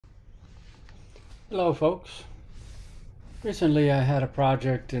Hello folks. Recently I had a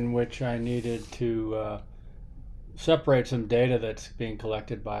project in which I needed to separate some data that's being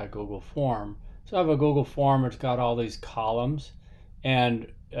collected by a Google form. So I have a Google form, it's got all these columns,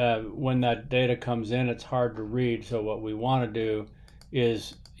 and when that data comes in it's hard to read, so what we want to do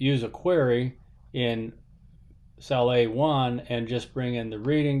is use a query in cell A1 and just bring in the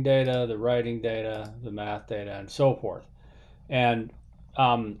reading data, the writing data, the math data, and so forth. And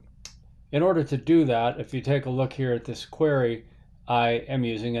in order to do that, if you take a look here at this query, I am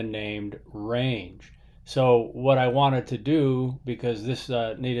using a named range. So what I wanted to do, because this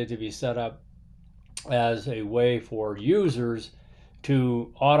needed to be set up as a way for users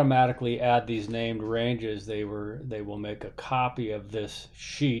to automatically add these named ranges, they will make a copy of this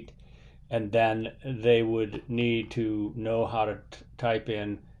sheet, and then they would need to know how to type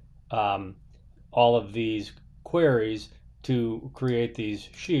in all of these queries to create these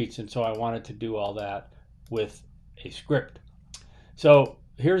sheets. And so I wanted to do all that with a script. So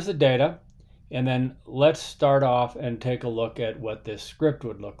here's the data, and then let's start off and take a look at what this script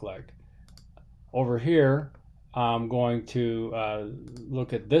would look like. Over here, I'm going to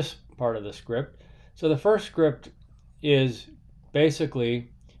look at this part of the script. So the first script is basically,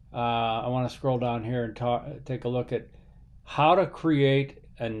 I want to scroll down here and take a look at how to create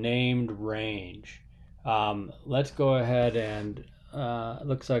a named range. Let's go ahead and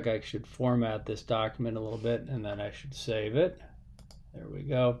looks like I should format this document a little bit, and then I should save it. There we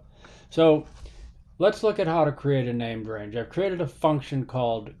go. So let's look at how to create a named range. I've created a function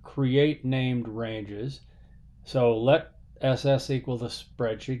called create named ranges. So let SS equal the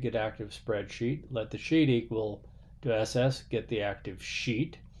spreadsheet, get active spreadsheet. Let the sheet equal to SS, get the active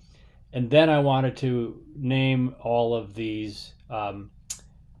sheet. And then I wanted to name all of these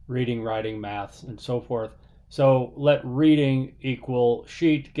reading, writing, maths, and so forth. So let reading equal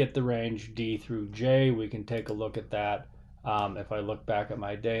sheet, get the range D through J. We can take a look at that. If I look back at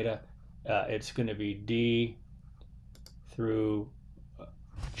my data, it's going to be D through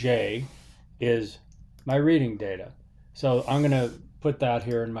J is my reading data. So I'm going to put that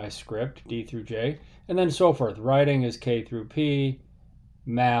here in my script, D through J, and then so forth. Writing is K through P,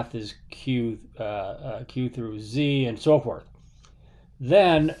 math is Q through Z, and so forth.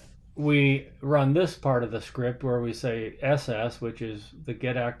 Then we run this part of the script where we say SS, which is the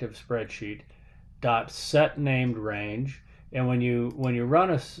get active spreadsheet, dot set named range. And when you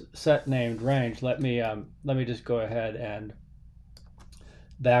run a set named range, let me just go ahead and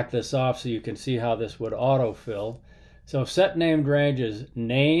back this off so you can see how this would autofill. So set named range is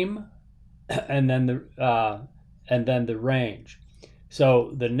name and then the range.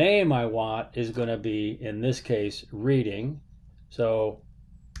 So the name I want is going to be, in this case, reading. So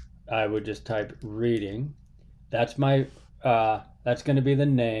I would just type reading. That's my that's going to be the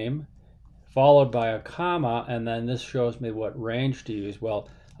name, followed by a comma, and then this shows me what range to use. Well,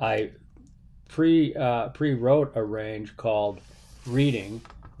 I pre-wrote a range called reading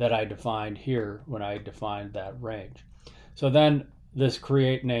that I defined here when I defined that range. So then this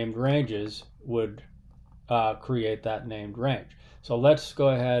create named ranges would create that named range. So let's go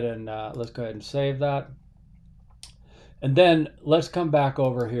ahead and save that. And then let's come back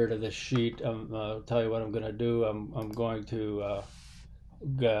over here to this sheet. I'll tell you what I'm going to do. I'm going to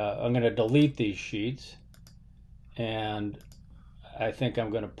delete these sheets, and I think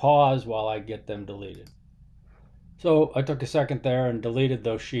I'm going to pause while I get them deleted. So I took a second there and deleted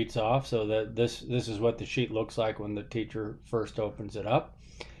those sheets off, so that this is what the sheet looks like when the teacher first opens it up.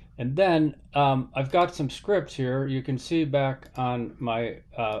 And then I've got some scripts here. You can see back on my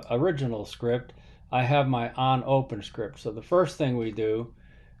original script, I have my on open script. So the first thing we do,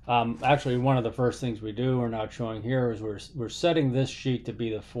 actually one of the first things we do, we're not showing here, is we're setting this sheet to be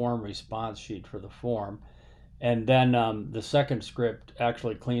the form response sheet for the form. And then the second script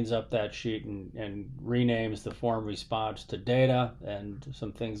actually cleans up that sheet and renames the form response to data and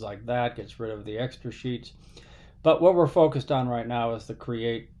some things like that, gets rid of the extra sheets. But what we're focused on right now is the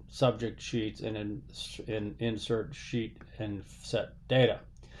create subject sheets and insert sheet and set data.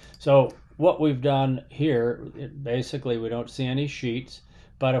 So what we've done here, basically we don't see any sheets,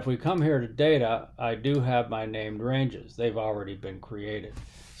 but if we come here to data, I do have my named ranges. They've already been created.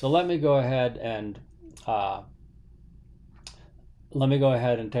 So let me go ahead and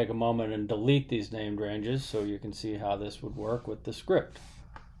take a moment and delete these named ranges so you can see how this would work with the script.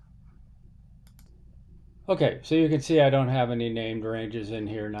 Okay, so you can see I don't have any named ranges in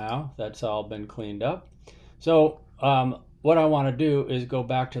here now. That's all been cleaned up. So what I want to do is go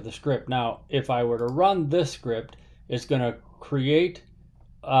back to the script. Now, if I were to run this script, it's going to create,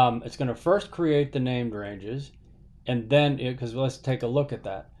 it's going to first create the named ranges, and then, because let's take a look at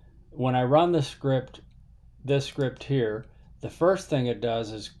that. when I run this script here, the first thing it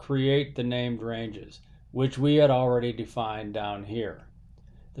does is create the named ranges, which we had already defined down here.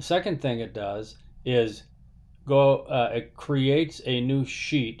 The second thing it does is it creates a new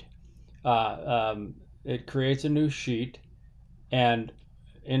sheet. It creates a new sheet and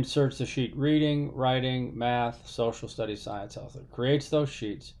inserts the sheet reading, writing, math, social studies, science, health. It creates those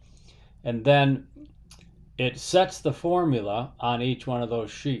sheets, and then it sets the formula on each one of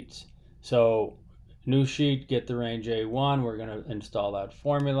those sheets. So new sheet, get the range A1, we're going to install that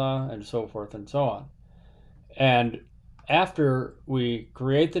formula, and so forth and so on. And after we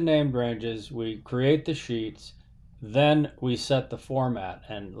create the named ranges, we create the sheets, then we set the format.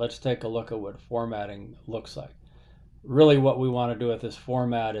 And let's take a look at what formatting looks like. Really what we want to do with this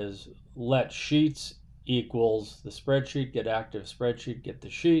format is let sheets equals the spreadsheet, get active spreadsheet, get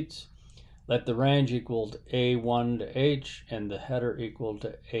the sheets, let the range equal to A1 to H, and the header equal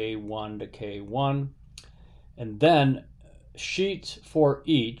to A1 to K1. And then sheets for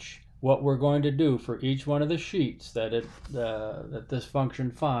each. What we're going to do for each one of the sheets that this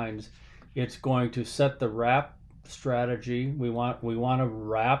function finds, it's going to set the wrap strategy. We want to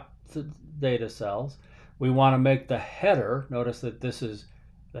wrap the data cells. We want to make the header. Notice that this is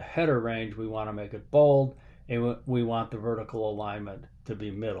the header range. We want to make it bold, and we want the vertical alignment to be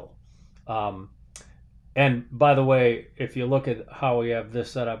middle. And by the way, if you look at how we have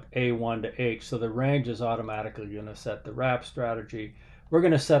this set up, A1 to H, so the range is automatically going to set the wrap strategy. We're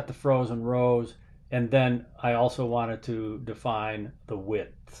going to set the frozen rows, and then I also wanted to define the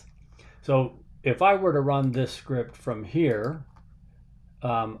width. So if I were to run this script from here,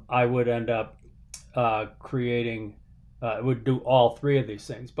 I would end up creating, it would do all three of these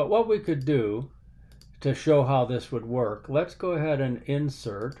things. But what we could do to show how this would work, let's go ahead and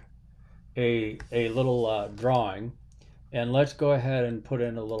insert a little drawing, and let's go ahead and put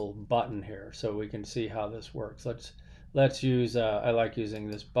in a little button here so we can see how this works. Let's use, I like using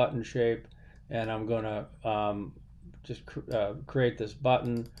this button shape, and I'm going to just create this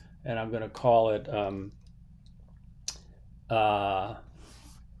button, and I'm going to call it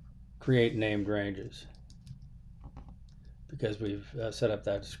create named ranges, because we've set up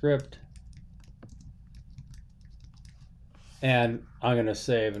that script. And I'm going to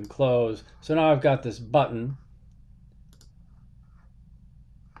save and close. So now I've got this button.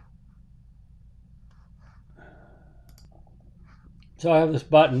 So I have this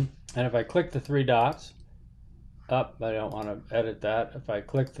button, and if I click the three dots, I don't want to edit that. If I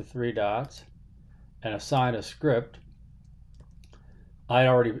click the three dots and assign a script, I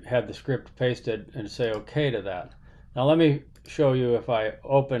already had the script pasted, and say OK to that. Now let me show you if I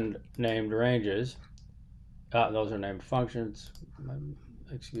opened named ranges. Those are named functions,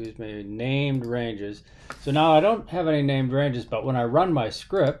 excuse me, named ranges. So now I don't have any named ranges, but when I run my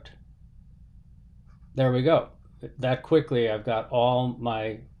script, there we go. That quickly I've got all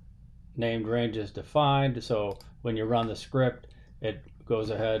my named ranges defined. So when you run the script, it goes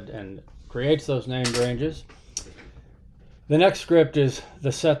ahead and creates those named ranges. The next script is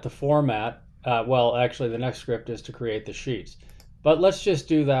to set the format. Well, actually the next script is to create the sheets. But let's just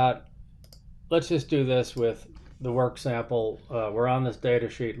do that. Let's just do this with the work sample. We're on this data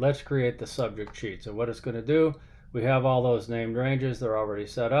sheet. Let's create the subject sheet. So what it's going to do, we have all those named ranges. They're already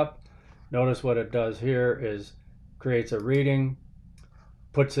set up. Notice what it does here is creates a reading,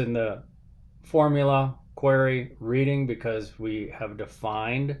 puts in the formula, query, reading, because we have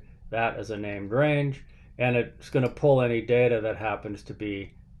defined that as a named range, and it's going to pull any data that happens to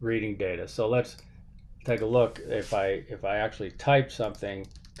be reading data. So let's take a look. If I actually type something,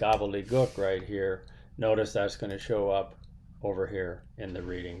 gobbledygook right here, notice that's going to show up over here in the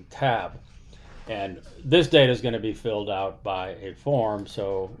reading tab. And this data is going to be filled out by a form,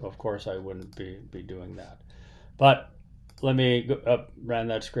 so of course I wouldn't be doing that. But let me run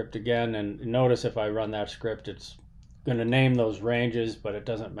that script again, and notice if I run that script, it's going to name those ranges, but it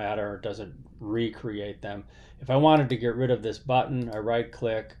doesn't matter. It doesn't recreate them. If I wanted to get rid of this button, I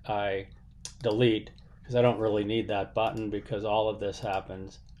right-click, I delete, because I don't really need that button, because all of this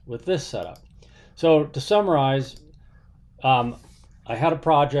happens with this setup. So to summarize, I had a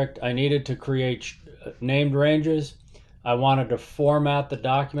project. I needed to create named ranges. I wanted to format the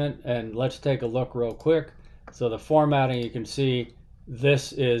document, and let's take a look real quick. So the formatting, you can see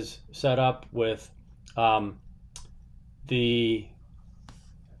this is set up with the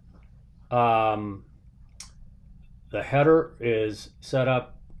header is set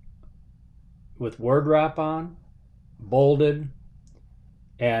up with word wrap on, bolded,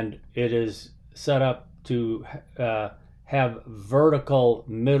 and it is set up to have vertical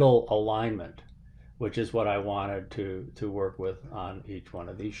middle alignment. which is what I wanted to work with on each one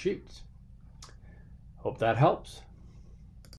of these sheets. Hope that helps.